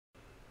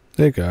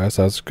Hey guys,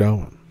 how's it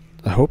going?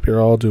 I hope you're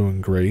all doing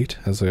great,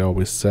 as I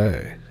always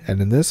say. And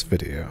in this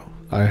video,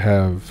 I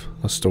have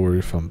a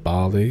story from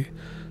Bali,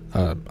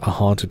 a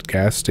haunted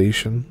gas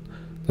station,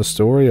 the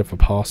story of a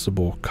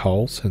possible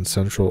cult in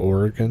Central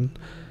Oregon,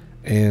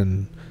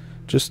 and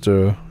just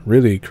a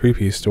really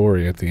creepy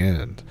story at the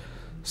end.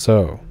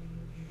 So,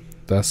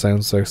 that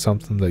sounds like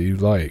something that you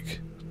like.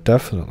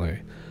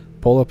 Definitely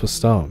pull up a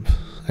stump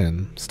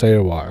and stay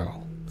a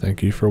while.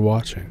 Thank you for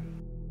watching.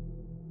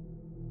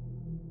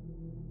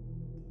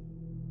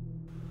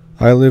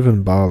 I live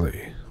in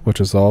Bali,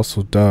 which is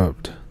also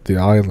dubbed the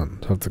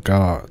Island of the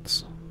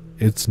Gods.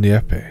 It's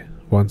Nyepe,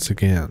 once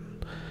again.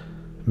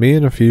 Me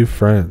and a few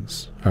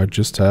friends are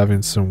just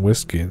having some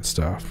whiskey and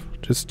stuff,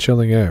 just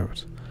chilling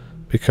out.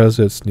 Because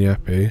it's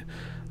Nyepe,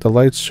 the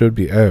lights should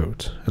be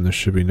out, and there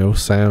should be no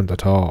sound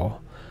at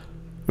all.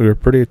 We were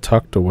pretty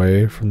tucked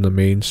away from the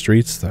main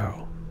streets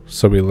though,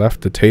 so we left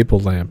the table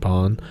lamp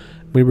on,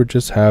 and we were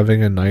just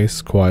having a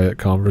nice quiet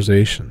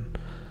conversation.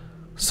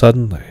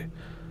 Suddenly,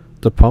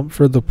 the pump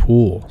for the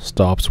pool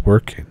stops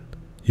working.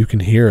 You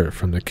can hear it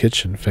from the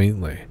kitchen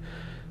faintly,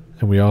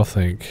 and we all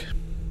think,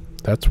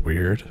 that's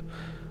weird.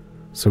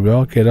 So we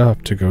all get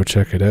up to go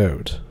check it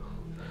out.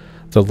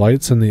 The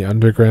lights in the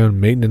underground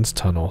maintenance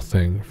tunnel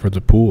thing for the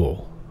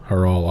pool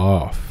are all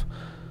off.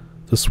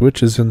 The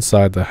switch is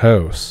inside the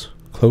house,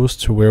 close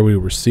to where we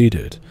were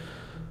seated.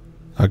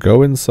 I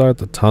go inside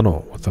the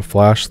tunnel with a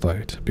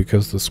flashlight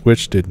because the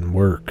switch didn't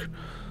work.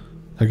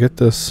 I get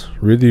this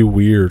really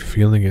weird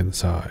feeling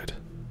inside.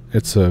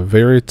 It's a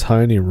very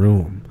tiny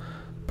room,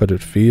 but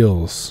it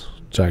feels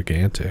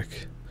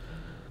gigantic.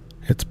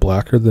 It's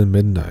blacker than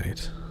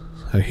midnight.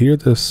 I hear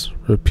this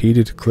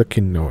repeated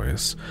clicking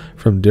noise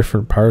from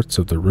different parts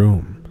of the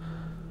room.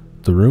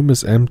 The room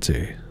is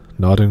empty,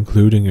 not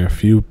including a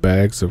few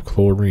bags of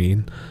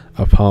chlorine,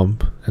 a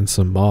pump, and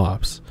some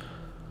mops.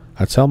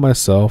 I tell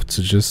myself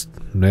to just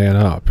man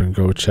up and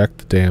go check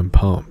the damn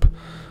pump.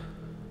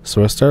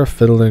 So I start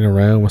fiddling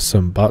around with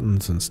some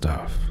buttons and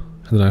stuff,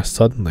 and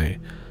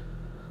then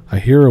I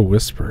hear a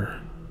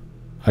whisper.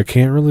 I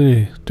can't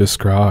really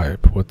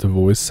describe what the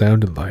voice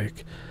sounded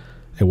like.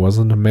 It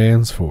wasn't a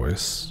man's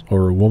voice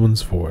or a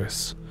woman's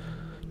voice,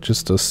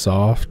 just a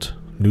soft,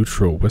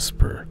 neutral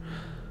whisper.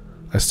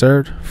 I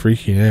start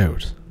freaking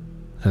out,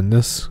 and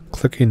this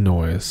clicking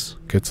noise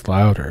gets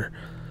louder.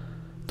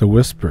 The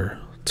whisper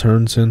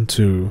turns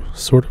into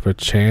sort of a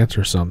chant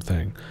or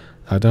something.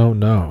 I don't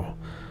know.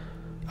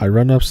 I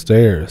run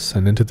upstairs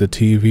and into the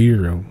TV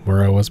room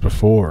where I was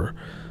before.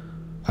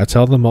 I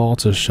tell them all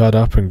to shut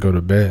up and go to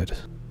bed.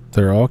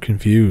 They're all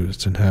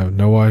confused and have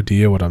no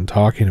idea what I'm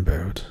talking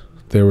about.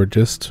 They were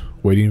just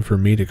waiting for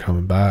me to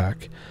come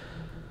back.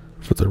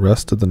 For the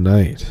rest of the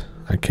night,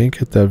 I can't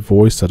get that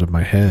voice out of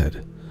my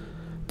head.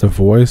 The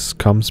voice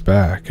comes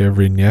back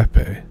every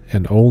Nyepe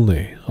and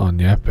only on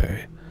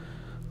Nyepe.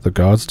 The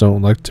gods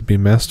don't like to be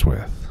messed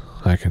with,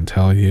 I can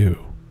tell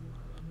you.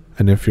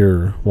 And if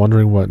you're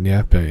wondering what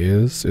Nyepe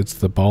is, it's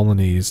the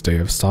Balinese Day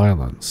of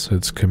Silence.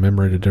 It's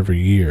commemorated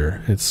every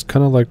year. It's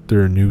kind of like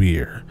their New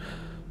Year.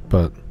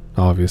 But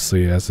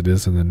obviously, as it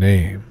is in the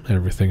name,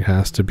 everything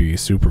has to be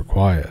super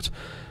quiet.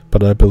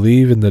 But I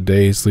believe in the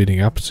days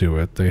leading up to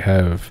it, they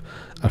have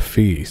a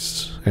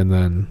feast, and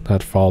then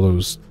that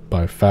follows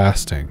by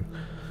fasting.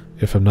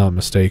 If I'm not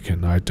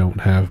mistaken, I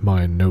don't have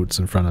my notes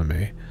in front of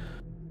me.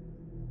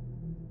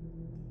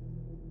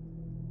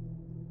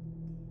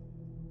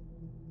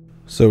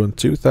 So in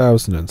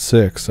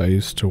 2006, I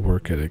used to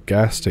work at a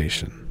gas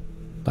station.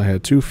 I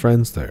had two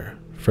friends there,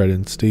 Fred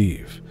and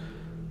Steve.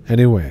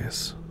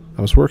 Anyways,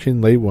 I was working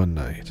late one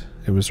night.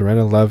 It was around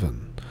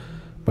 11.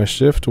 My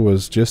shift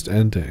was just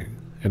ending,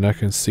 and I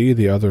can see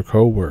the other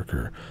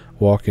co-worker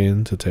walk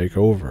in to take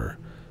over.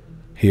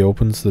 He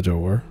opens the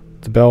door,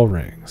 the bell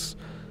rings.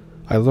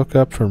 I look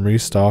up from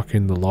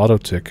restocking the lotto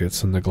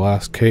tickets in the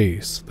glass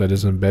case that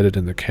is embedded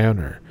in the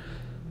counter.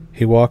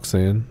 He walks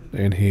in,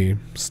 and he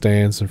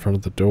stands in front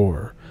of the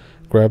door,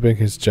 grabbing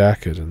his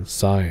jacket and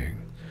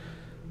sighing.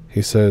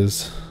 He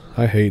says,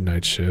 I hate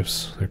night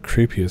shifts, they're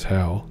creepy as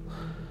hell.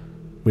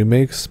 We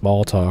make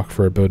small talk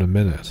for about a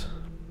minute,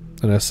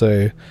 and I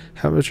say,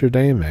 how was your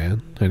day,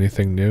 man?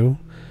 Anything new?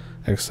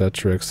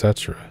 Etc.,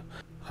 etc.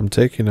 I'm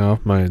taking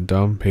off my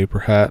dumb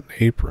paper hat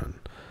and apron.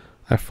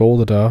 I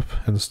fold it up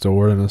and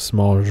store it in a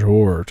small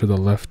drawer to the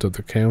left of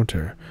the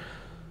counter.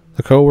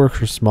 The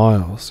coworker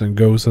smiles and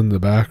goes in the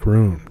back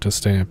room to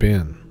stamp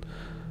in.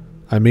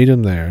 I meet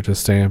him there to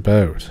stamp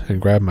out and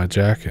grab my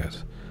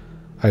jacket.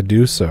 I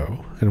do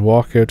so and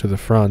walk out to the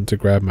front to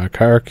grab my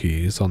car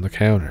keys on the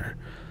counter.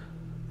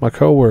 My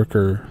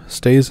coworker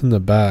stays in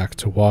the back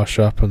to wash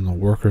up in the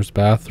workers'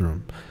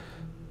 bathroom.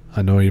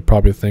 I know you're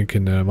probably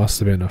thinking that it must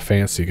have been a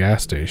fancy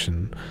gas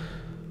station.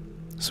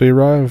 So we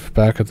arrive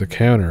back at the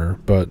counter,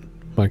 but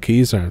my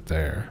keys aren't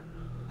there.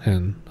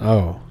 And,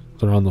 oh,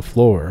 they're on the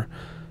floor.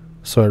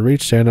 So I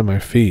reach down at my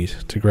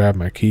feet to grab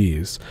my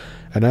keys,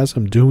 and as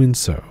I'm doing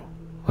so,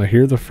 I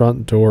hear the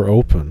front door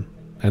open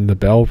and the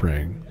bell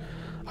ring.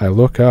 I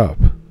look up.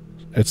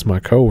 It's my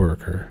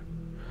coworker.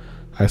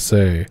 I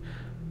say,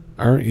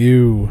 aren't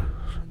you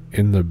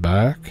In the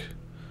back?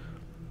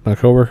 My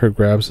coworker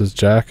grabs his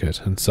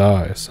jacket and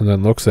sighs, and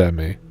then looks at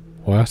me.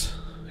 What?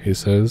 He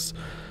says.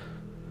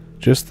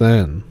 Just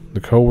then,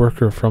 the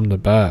coworker from the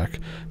back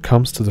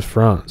comes to the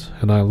front,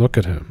 and I look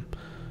at him.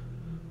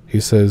 He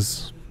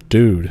says,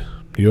 "Dude,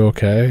 you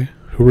okay?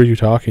 Who are you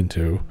talking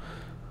to?"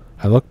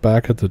 I look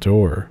back at the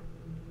door.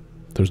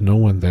 There's no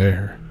one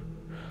there.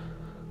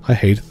 I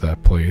hated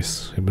that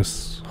place. It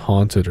was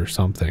haunted or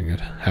something. It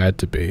had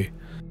to be.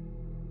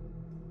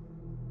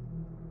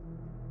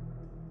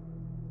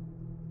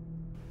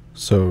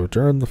 So,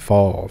 during the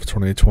fall of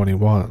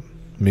 2021,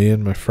 me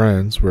and my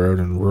friends were out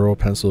in rural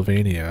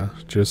Pennsylvania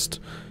just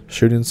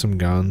shooting some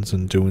guns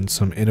and doing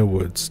some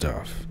in-a-wood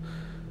stuff.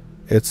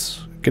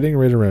 It's getting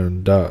right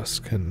around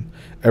dusk, and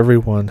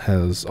everyone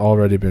has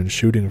already been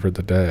shooting for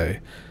the day.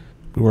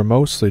 We were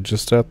mostly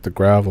just at the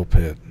gravel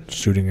pit,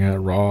 shooting at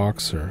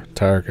rocks or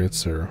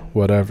targets or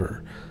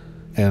whatever,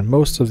 and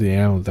most of the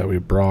ammo that we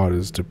brought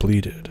is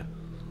depleted.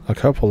 A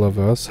couple of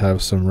us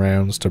have some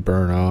rounds to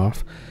burn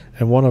off,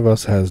 and one of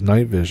us has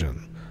night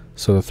vision,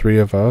 so the three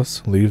of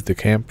us leave the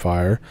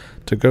campfire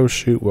to go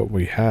shoot what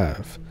we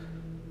have.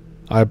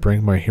 I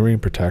bring my hearing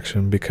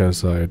protection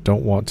because I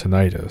don't want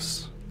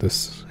tinnitus.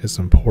 This is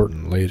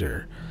important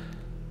later.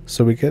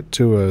 So we get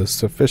to a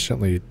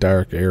sufficiently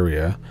dark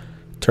area,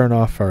 turn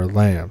off our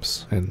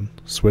lamps, and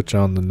switch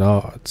on the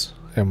nods,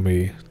 and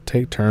we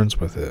take turns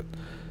with it.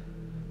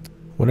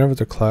 Whenever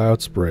the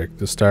clouds break,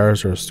 the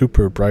stars are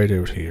super bright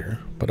out here,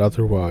 but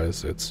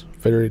otherwise it's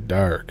very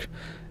dark,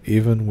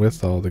 even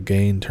with all the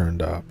gain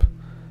turned up.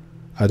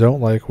 I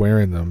don't like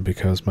wearing them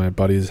because my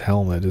buddy's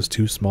helmet is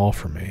too small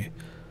for me.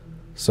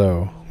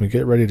 So, we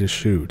get ready to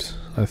shoot.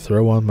 I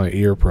throw on my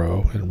ear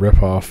pro and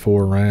rip off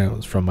 4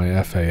 rounds from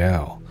my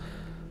FAL.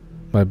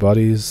 My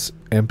buddies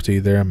empty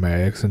their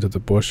mags into the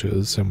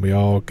bushes, and we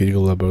all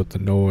giggle about the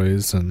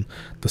noise and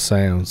the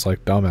sounds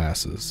like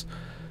dumbasses.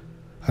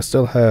 I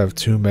still have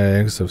 2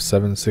 mags of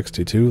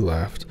 7.62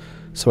 left,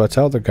 so I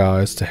tell the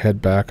guys to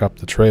head back up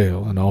the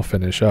trail and I'll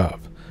finish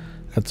up.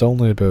 It's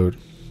only about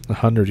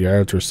 100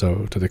 yards or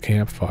so to the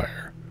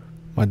campfire.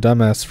 My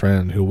dumbass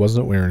friend, who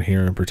wasn't wearing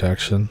hearing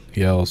protection,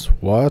 yells,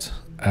 "What?"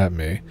 at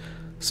me,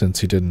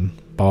 since he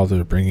didn't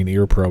bother bringing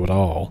ear pro at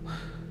all,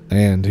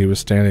 and he was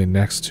standing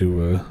next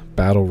to a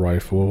battle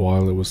rifle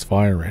while it was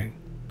firing.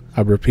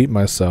 I repeat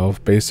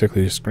myself,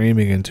 basically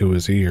screaming into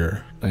his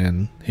ear,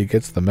 and he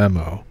gets the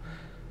memo.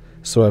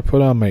 So I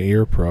put on my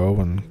ear pro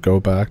and go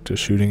back to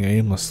shooting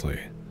aimlessly.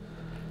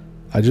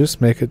 I just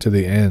make it to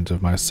the end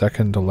of my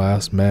second to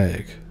last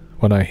mag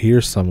when I hear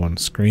someone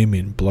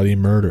screaming bloody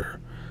murder.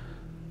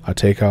 I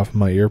take off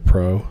my ear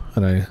pro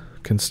and I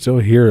can still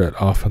hear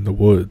it off in the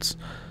woods.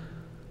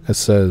 It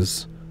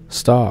says,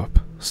 "Stop,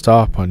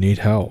 stop, I need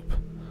help."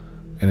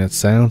 And it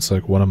sounds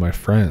like one of my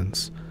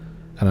friends.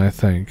 And I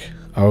think,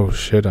 oh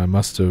shit, I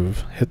must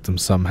have hit them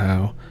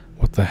somehow.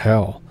 What the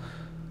hell?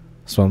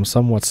 So I'm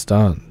somewhat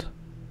stunned.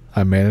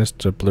 I managed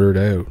to blurt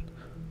out,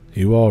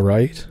 "You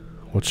alright?"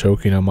 while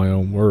choking on my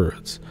own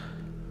words.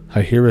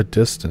 I hear a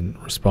distant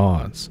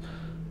response,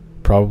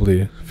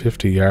 probably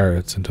 50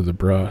 yards into the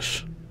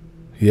brush.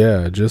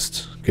 "Yeah,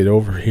 just get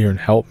over here and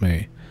help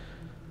me."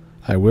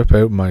 I whip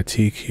out my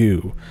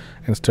TQ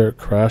and start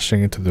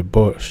crashing into the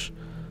bush,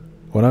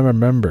 when I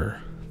remember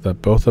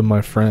that both of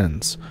my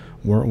friends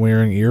weren't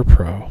wearing ear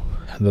pro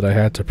and that I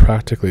had to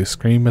practically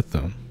scream at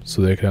them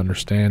so they could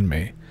understand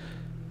me.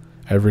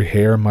 Every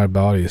hair in my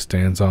body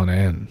stands on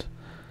end.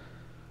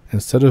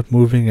 Instead of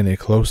moving any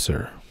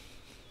closer,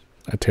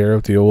 I tear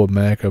out the old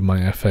mag of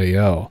my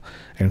FAL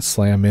and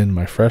slam in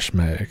my fresh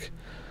mag.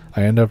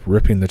 I end up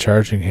ripping the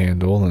charging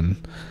handle, and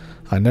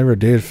I never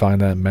did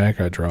find that mag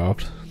I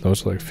dropped.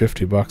 Those are like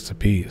 $50 a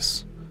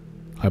piece.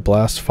 I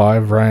blast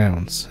 5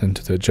 rounds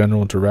into the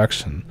general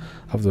direction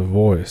of the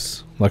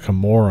voice like a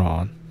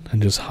moron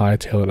and just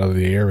hightail it out of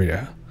the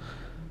area.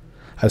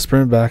 I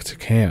sprint back to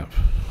camp,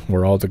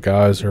 where all the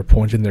guys are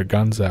pointing their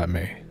guns at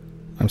me.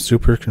 I'm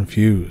super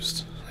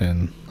confused,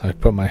 and I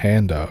put my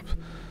hand up.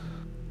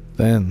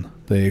 Then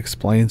they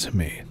explained to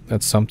me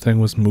that something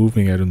was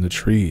moving out in the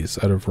trees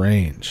out of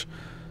range.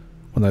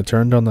 When I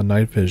turned on the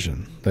night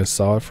vision, they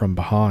saw it from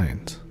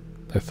behind.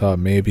 They thought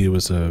maybe it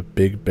was a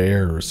big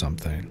bear or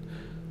something.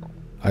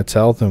 I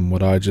tell them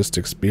what I just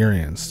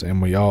experienced,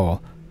 and we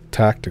all,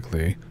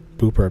 tactically,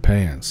 poop our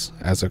pants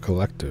as a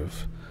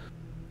collective.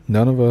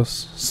 None of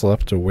us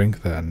slept a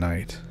wink that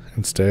night.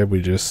 Instead,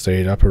 we just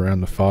stayed up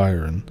around the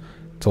fire and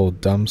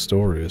told dumb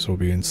stories while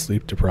being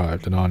sleep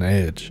deprived and on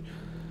edge.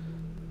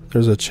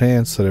 There's a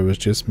chance that it was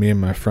just me and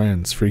my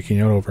friends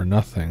freaking out over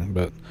nothing,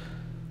 but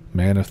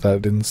man, if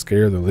that didn't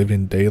scare the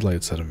living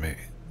daylights out of me.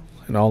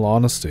 In all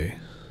honesty,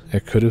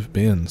 it could have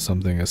been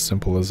something as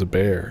simple as a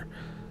bear,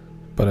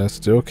 but I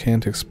still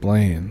can't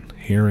explain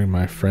hearing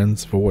my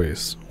friend's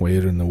voice way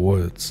out in the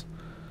woods.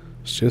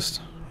 It's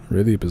just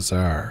really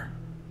bizarre.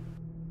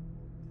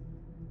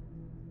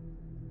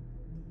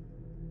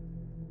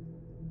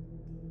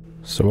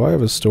 So I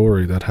have a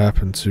story that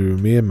happened to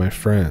me and my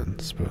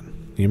friends, but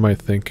you might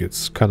think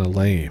it's kinda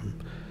lame.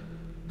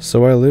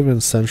 So I live in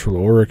Central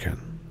Oregon,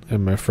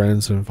 and my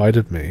friends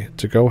invited me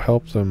to go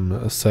help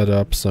them set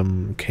up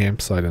some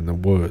campsite in the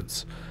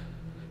woods.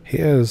 He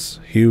has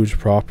huge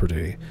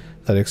property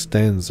that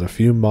extends a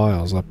few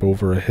miles up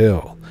over a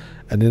hill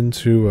and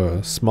into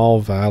a small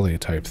valley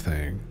type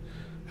thing.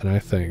 And I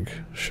think,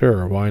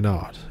 sure, why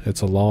not?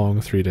 It's a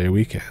long 3-day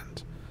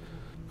weekend.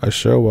 I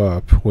show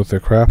up with a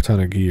crap ton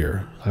of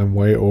gear. I'm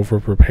way over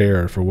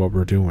prepared for what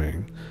we're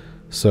doing.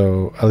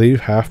 So I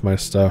leave half my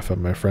stuff at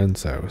my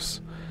friend's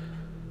house.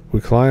 We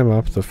climb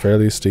up the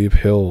fairly steep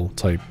hill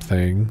type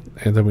thing,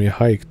 and then we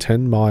hike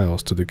 10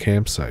 miles to the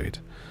campsite.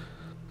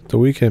 The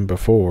weekend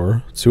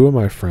before, 2 of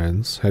my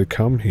friends had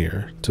come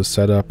here to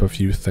set up a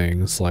few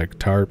things like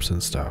tarps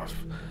and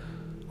stuff.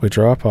 We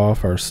drop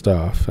off our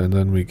stuff and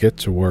then we get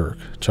to work,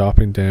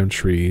 chopping down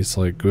trees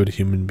like good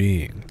human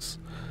beings.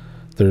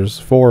 There's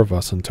 4 of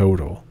us in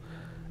total.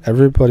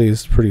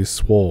 Everybody's pretty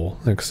swole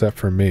except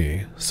for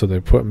me, so they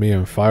put me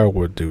on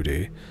firewood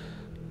duty.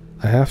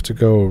 I have to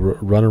go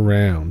run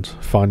around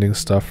finding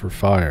stuff for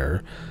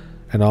fire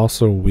and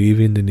also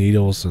weaving the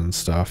needles and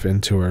stuff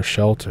into our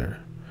shelter.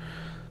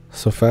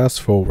 So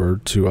fast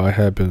forward to I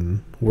had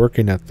been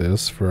working at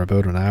this for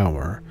about an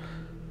hour.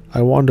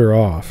 I wander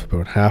off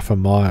about half a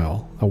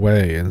mile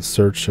away in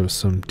search of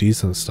some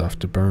decent stuff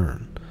to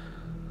burn.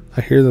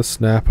 I hear the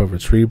snap of a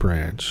tree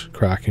branch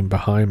cracking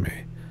behind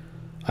me.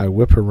 I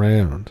whip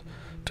around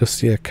to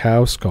see a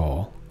cow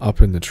skull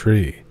up in the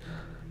tree,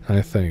 and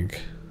I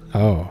think,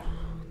 oh,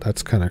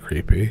 that's kind of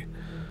creepy.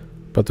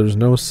 But there's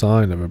no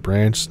sign of a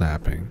branch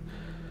snapping.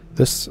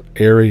 This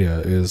area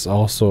is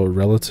also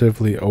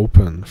relatively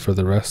open for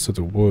the rest of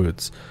the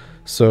woods,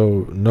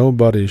 so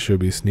nobody should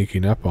be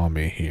sneaking up on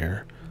me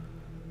here.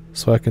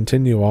 So I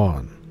continue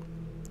on,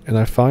 and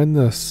I find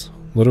this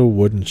little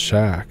wooden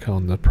shack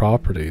on the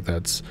property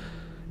that's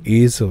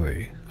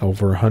easily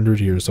over 100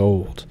 years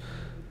old.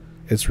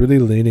 It's really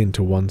leaning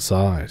to one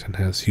side and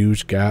has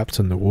huge gaps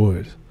in the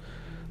wood.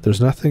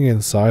 There's nothing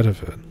inside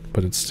of it,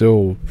 but it's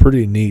still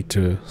pretty neat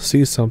to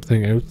see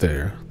something out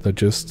there that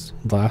just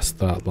lasts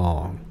that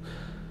long.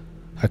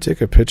 I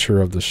take a picture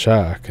of the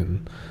shack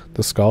and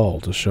the skull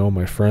to show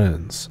my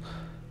friends.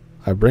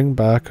 I bring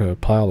back a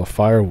pile of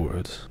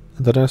firewood,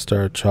 and then I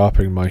start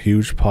chopping my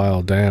huge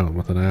pile down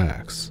with an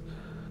axe.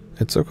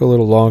 It took a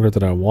little longer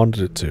than I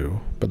wanted it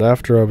to, but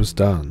after I was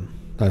done,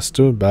 I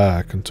stood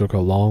back and took a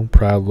long,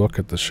 proud look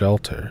at the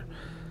shelter.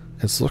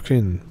 It's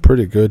looking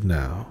pretty good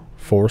now.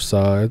 4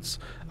 sides,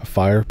 a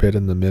fire pit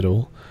in the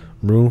middle,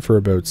 room for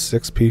about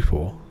 6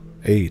 people,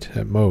 8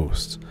 at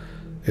most.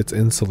 It's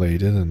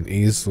insulated and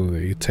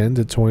easily 10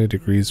 to 20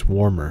 degrees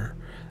warmer,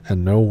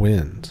 and no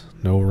wind,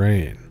 no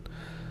rain.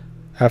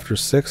 After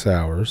 6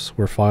 hours,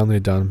 we're finally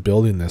done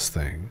building this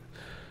thing.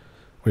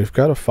 We've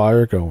got a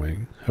fire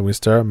going, and we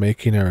start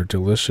making our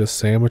delicious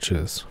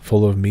sandwiches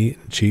full of meat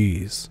and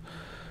cheese.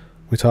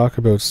 We talk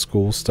about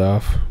school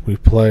stuff, we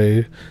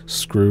play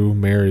screw,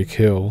 marry,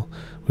 kill,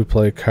 we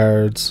play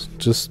cards,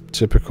 just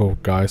typical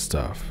guy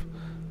stuff.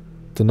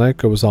 The night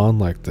goes on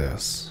like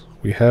this.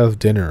 We have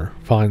dinner,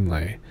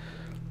 finally.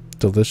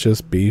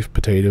 Delicious beef,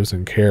 potatoes,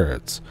 and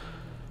carrots.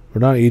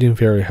 We're not eating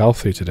very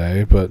healthy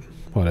today, but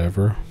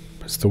whatever.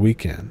 It's the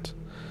weekend.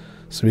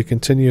 So we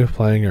continue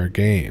playing our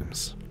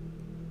games.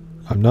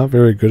 I'm not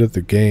very good at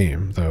the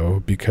game,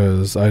 though,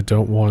 because I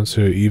don't want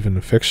to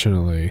even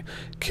fictionally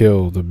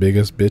kill the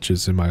biggest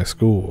bitches in my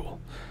school.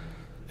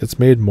 It's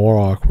made more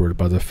awkward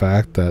by the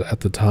fact that at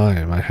the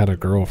time I had a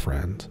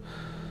girlfriend.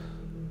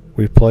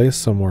 We play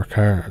some more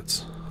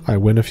cards. I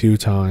win a few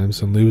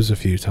times and lose a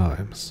few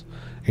times.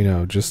 You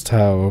know, just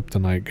how up the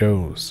night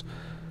goes.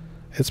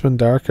 It's been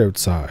dark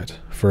outside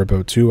for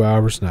about 2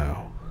 hours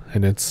now,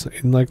 and it's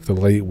in like the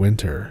late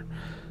winter.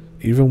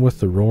 Even with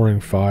the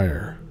roaring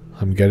fire,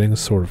 I'm getting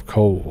sort of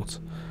cold.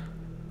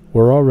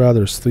 We're all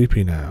rather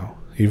sleepy now,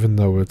 even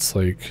though it's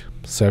like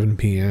 7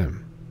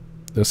 p.m.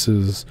 This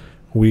is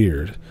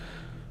weird.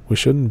 We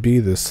shouldn't be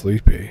this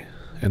sleepy,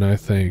 and I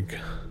think,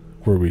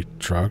 were we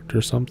drugged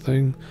or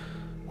something?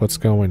 What's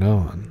going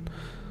on?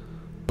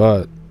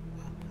 But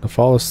I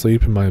fall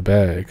asleep in my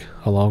bag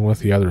along with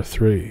the other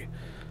 3.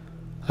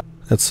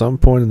 At some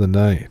point in the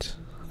night,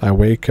 I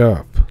wake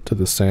up to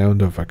the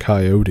sound of a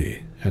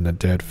coyote and a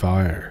dead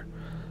fire.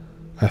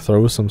 I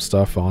throw some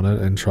stuff on it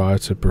and try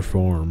to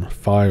perform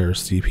fire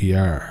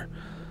CPR.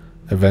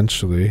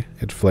 Eventually,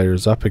 it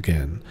flares up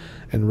again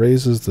and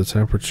raises the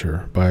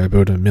temperature by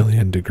about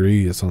 1,000,000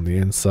 degrees on the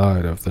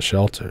inside of the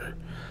shelter.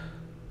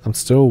 I'm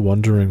still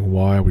wondering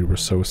why we were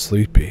so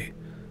sleepy.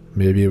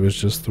 Maybe it was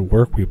just the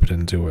work we put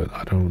into it,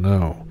 I don't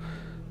know.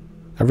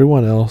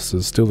 Everyone else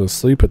is still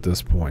asleep at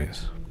this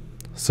point.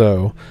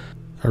 So,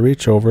 I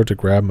reach over to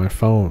grab my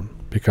phone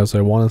because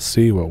I want to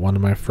see what one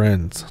of my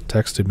friends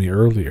texted me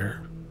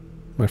earlier.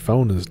 My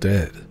phone is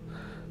dead.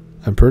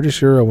 I'm pretty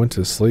sure I went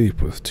to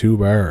sleep with 2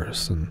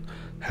 bars and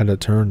had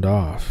it turned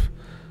off.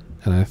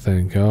 And I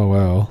think, oh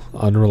well,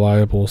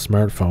 unreliable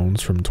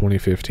smartphones from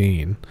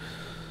 2015.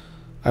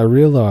 I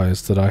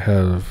realize that I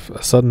have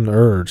a sudden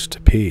urge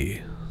to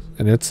pee,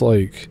 and it's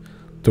like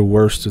the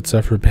worst it's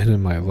ever been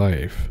in my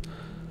life.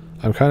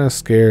 I'm kind of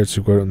scared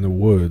to go out in the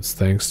woods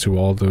thanks to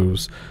all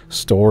those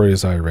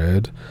stories I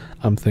read.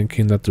 I'm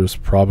thinking that there's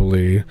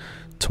probably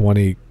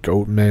 20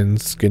 goatmen,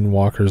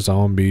 skinwalker,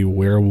 zombie,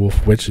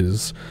 werewolf,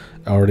 witches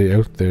already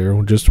out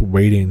there just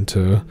waiting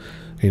to,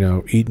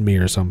 eat me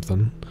or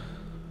something.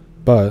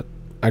 But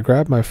I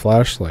grab my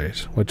flashlight,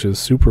 which is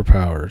super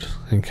powered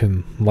and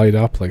can light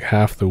up like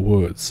half the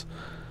woods.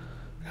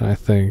 And I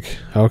think,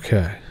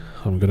 okay,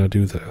 I'm gonna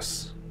do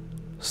this.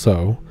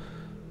 So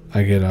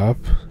I get up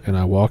and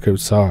I walk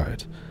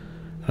outside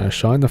and I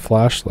shine the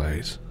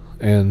flashlight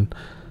and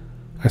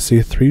I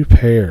see 3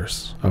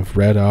 pairs of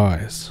red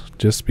eyes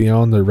just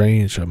beyond the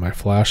range of my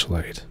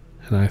flashlight,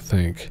 and I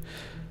think,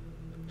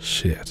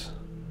 shit.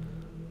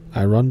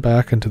 I run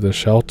back into the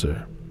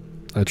shelter.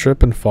 I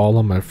trip and fall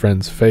on my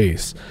friend's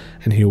face,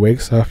 and he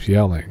wakes up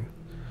yelling.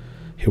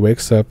 He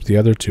wakes up the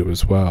other 2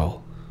 as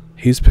well.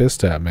 He's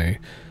pissed at me,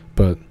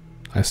 but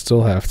I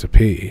still have to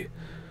pee.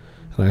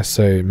 And I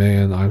say,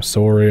 man, I'm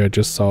sorry, I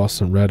just saw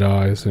some red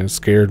eyes and it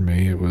scared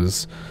me. It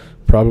was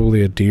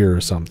probably a deer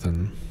or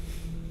something.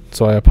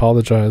 So I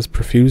apologize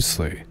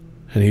profusely,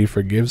 and he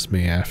forgives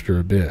me after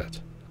a bit.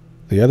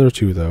 The other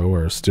 2, though,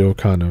 are still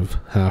kind of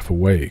half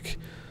awake,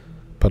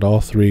 but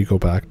all 3 go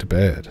back to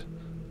bed.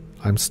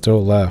 I'm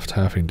still left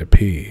having to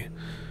pee.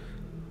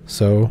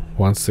 So,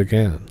 once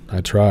again,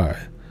 I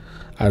try.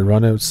 I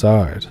run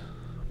outside,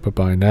 but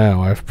by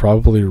now I've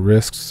probably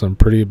risked some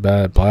pretty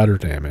bad bladder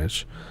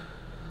damage.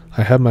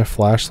 I have my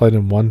flashlight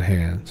in one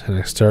hand, and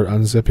I start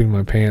unzipping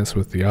my pants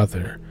with the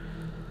other.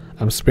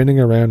 I'm spinning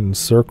around in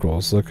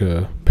circles like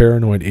a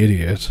paranoid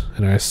idiot,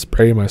 and I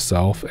spray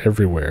myself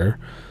everywhere.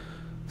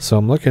 So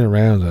I'm looking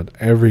around at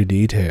every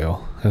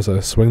detail as I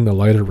swing the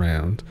light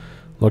around,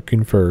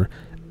 looking for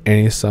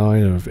any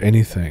sign of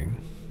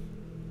anything.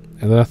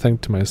 And then I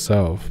think to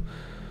myself,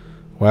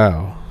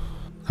 wow,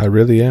 I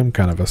really am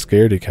kind of a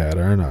scaredy cat,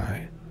 aren't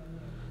I?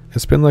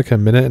 It's been like a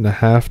minute and a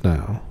half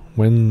now.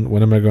 When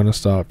am I going to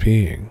stop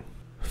peeing?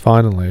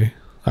 Finally,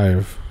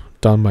 I've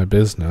done my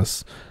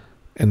business,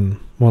 and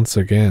once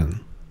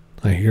again,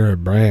 I hear a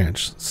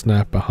branch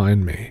snap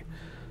behind me.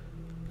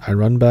 I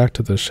run back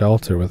to the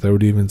shelter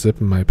without even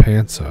zipping my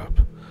pants up.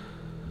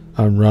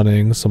 I'm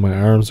running, so my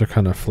arms are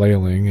kind of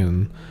flailing,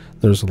 and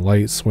there's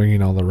light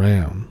swinging all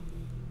around.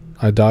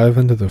 I dive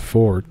into the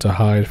fort to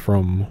hide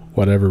from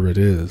whatever it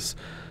is.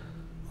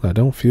 I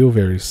don't feel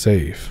very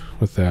safe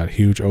with that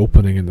huge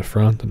opening in the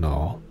front and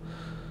all.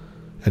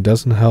 It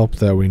doesn't help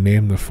that we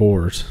named the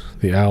fort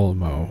the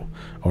Alamo,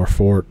 or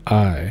Fort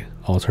I,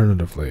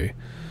 alternatively.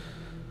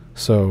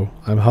 So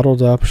I'm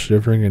huddled up,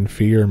 shivering in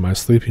fear in my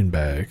sleeping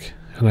bag,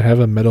 and I have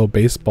a metal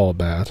baseball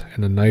bat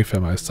and a knife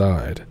at my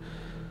side.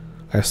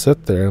 I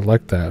sit there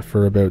like that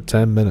for about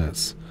 10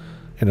 minutes,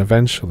 and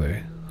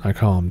eventually I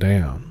calm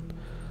down.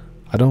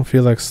 I don't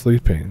feel like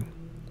sleeping.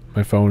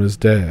 My phone is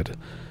dead,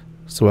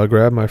 so I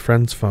grab my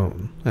friend's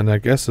phone, and I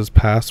guess his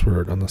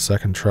password on the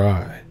second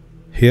try.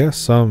 He has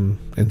some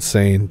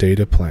insane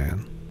data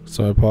plan,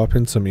 so I pop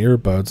in some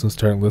earbuds and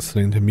start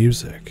listening to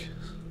music.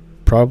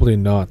 Probably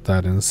not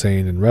that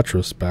insane in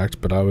retrospect,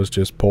 but I was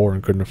just poor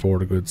and couldn't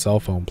afford a good cell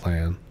phone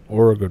plan,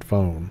 or a good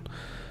phone.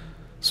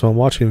 So I'm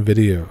watching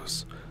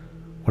videos,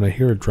 when I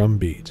hear a drum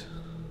beat.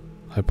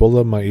 I pull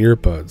up my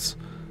earbuds,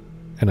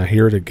 and I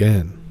hear it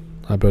again,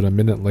 about a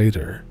minute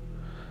later.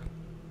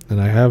 And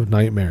I have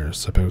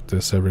nightmares about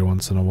this every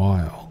once in a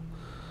while.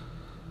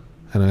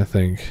 And I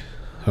think,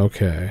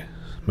 okay,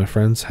 my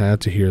friends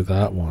had to hear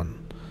that one.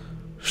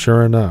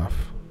 Sure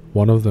enough,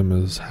 one of them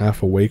is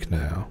half awake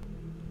now.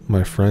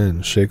 My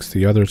friend shakes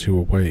the other 2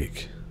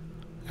 awake,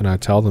 and I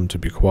tell them to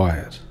be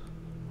quiet.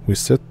 We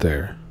sit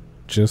there,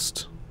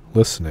 just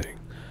listening.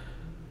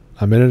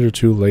 A minute or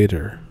 2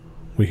 later,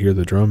 we hear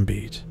the drum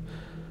beat,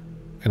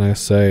 and I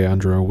say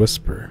under a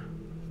whisper,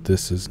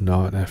 "This is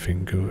not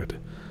effing good."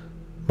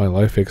 My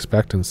life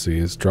expectancy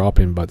is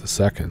dropping by the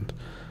second.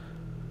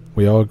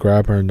 We all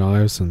grab our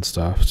knives and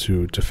stuff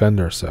to defend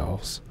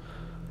ourselves.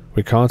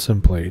 We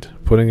contemplate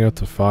putting out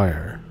the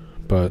fire,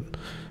 but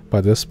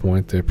by this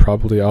point they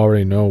probably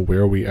already know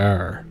where we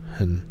are,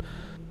 and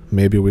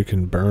maybe we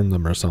can burn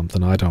them or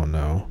something, I don't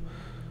know.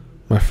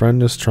 My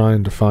friend is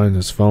trying to find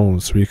his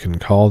phone so he can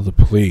call the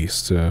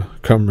police to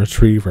come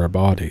retrieve our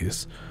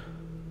bodies.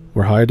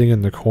 We're hiding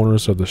in the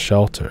corners of the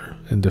shelter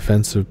in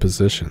defensive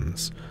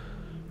positions,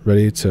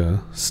 ready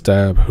to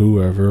stab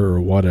whoever or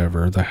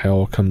whatever the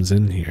hell comes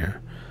in here.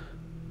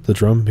 The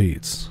drum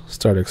beats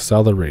start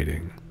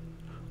accelerating.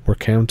 We're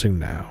counting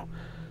now.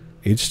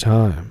 Each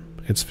time,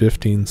 it's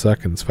 15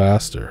 seconds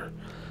faster,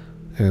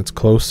 and it's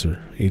closer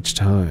each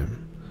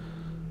time.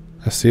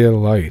 I see a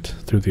light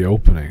through the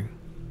opening,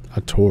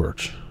 a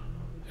torch.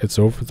 It's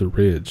over the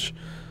ridge.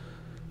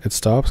 It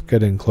stops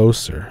getting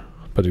closer,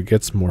 but it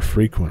gets more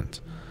frequent.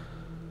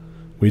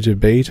 We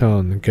debate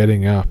on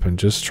getting up and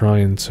just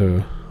trying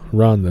to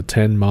run the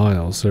 10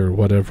 miles or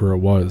whatever it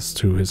was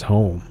to his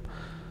home.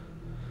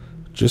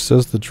 Just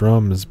as the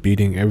drum is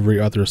beating every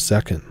other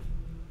second,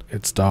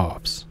 it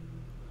stops.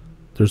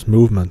 There's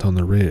movement on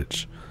the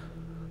ridge.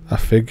 A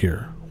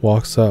figure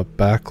walks up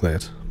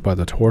backlit by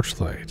the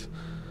torchlight,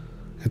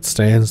 It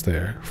stands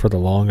there for the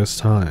longest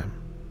time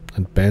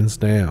and bends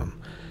down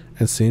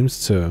and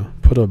seems to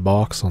put a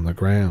box on the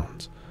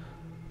ground,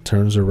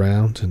 turns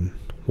around and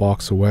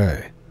walks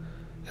away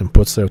and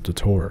puts out the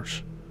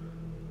torch.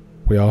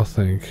 We all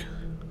think,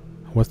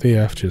 what the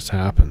F just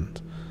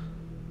happened?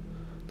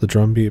 The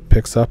drumbeat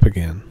picks up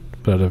again,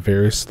 but at a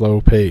very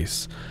slow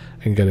pace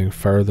and getting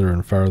farther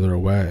and farther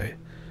away.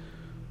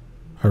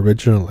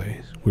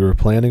 Originally, we were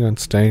planning on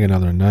staying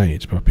another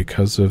night, but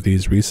because of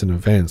these recent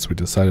events, we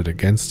decided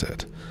against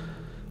it.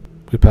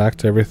 We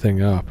packed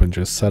everything up and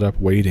just sat up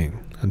waiting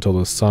until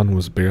the sun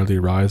was barely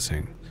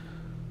rising.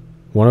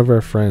 One of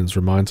our friends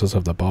reminds us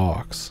of the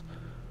box.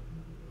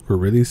 We're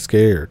really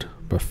scared,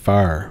 but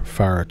far,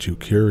 far too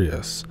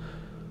curious.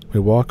 We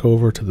walk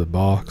over to the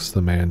box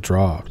the man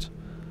dropped.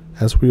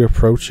 As we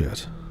approach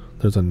it,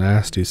 there's a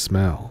nasty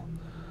smell.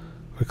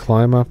 We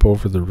climb up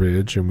over the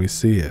ridge and we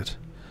see it.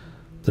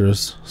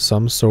 There's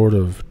some sort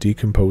of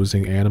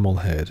decomposing animal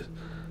head.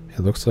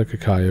 It looks like a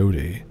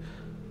coyote.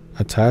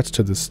 Attached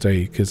to the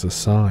stake is a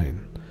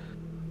sign.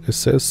 It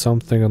says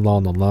something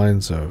along the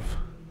lines of,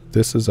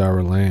 "This is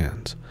our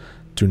land.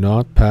 Do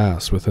not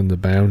pass within the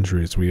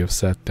boundaries we have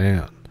set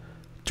down.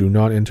 Do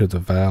not enter the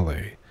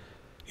valley.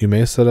 You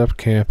may set up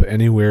camp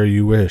anywhere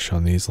you wish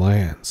on these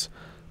lands,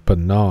 but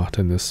not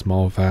in this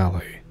small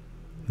valley.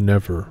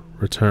 Never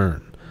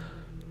return.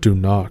 Do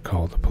not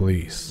call the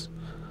police."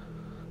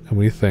 And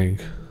we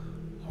think,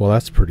 well,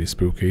 that's pretty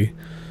spooky.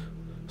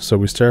 So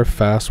we start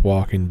fast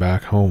walking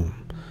back home.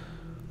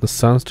 The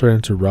sun's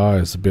starting to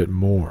rise a bit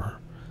more.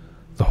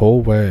 The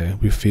whole way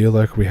we feel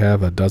like we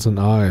have a dozen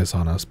eyes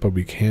on us, but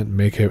we can't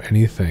make out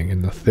anything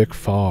in the thick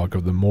fog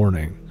of the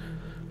morning.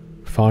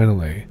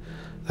 Finally,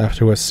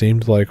 after what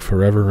seemed like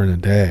forever and a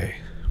day,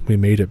 we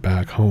made it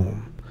back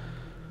home.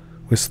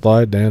 We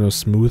slide down a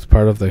smooth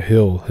part of the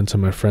hill into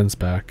my friend's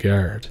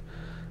backyard,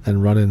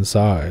 and run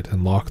inside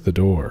and lock the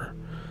door.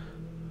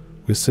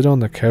 We sit on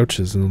the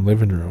couches in the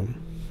living room,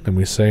 and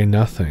we say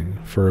nothing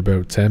for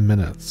about 10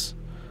 minutes.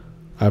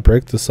 I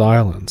break the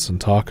silence and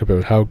talk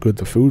about how good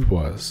the food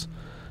was,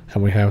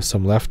 and we have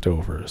some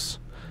leftovers.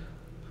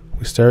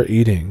 We start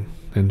eating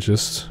and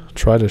just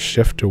try to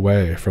shift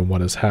away from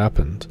what has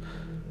happened.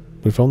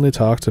 We've only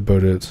talked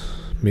about it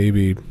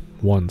maybe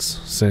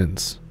once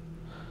since.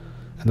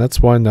 And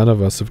that's why none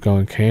of us have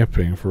gone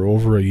camping for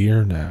over a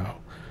year now.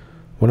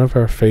 One of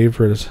our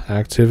favorite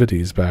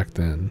activities back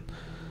then,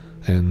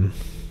 and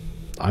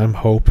I'm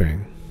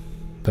hoping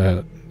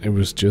that it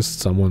was just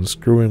someone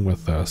screwing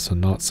with us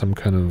and not some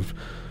kind of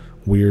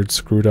weird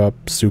screwed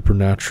up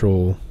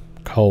supernatural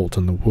cult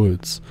in the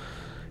woods.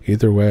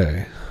 Either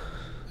way,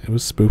 it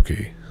was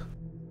spooky.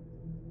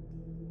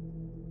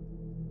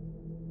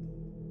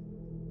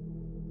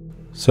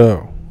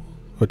 So,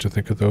 what'd you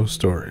think of those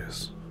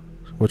stories?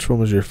 Which one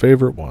was your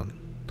favorite one?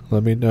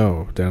 Let me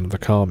know down in the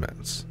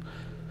comments.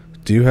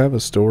 Do you have a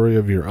story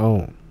of your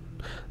own?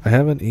 I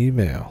have an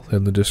email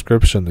in the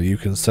description that you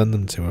can send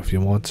them to if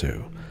you want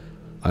to.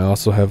 I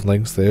also have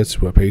links there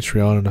to a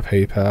Patreon and a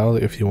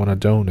PayPal if you want to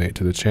donate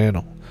to the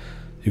channel.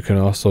 You can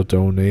also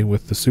donate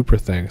with the Super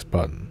Thanks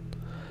button.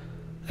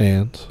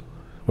 And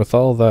with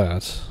all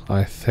that,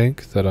 I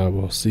think that I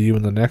will see you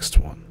in the next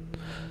one.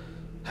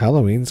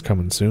 Halloween's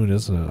coming soon,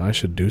 isn't it? I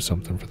should do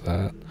something for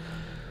that.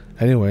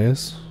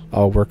 Anyways,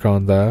 I'll work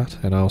on that,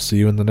 and I'll see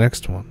you in the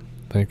next one.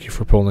 Thank you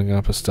for pulling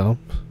up a stump,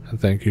 and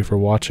thank you for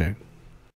watching.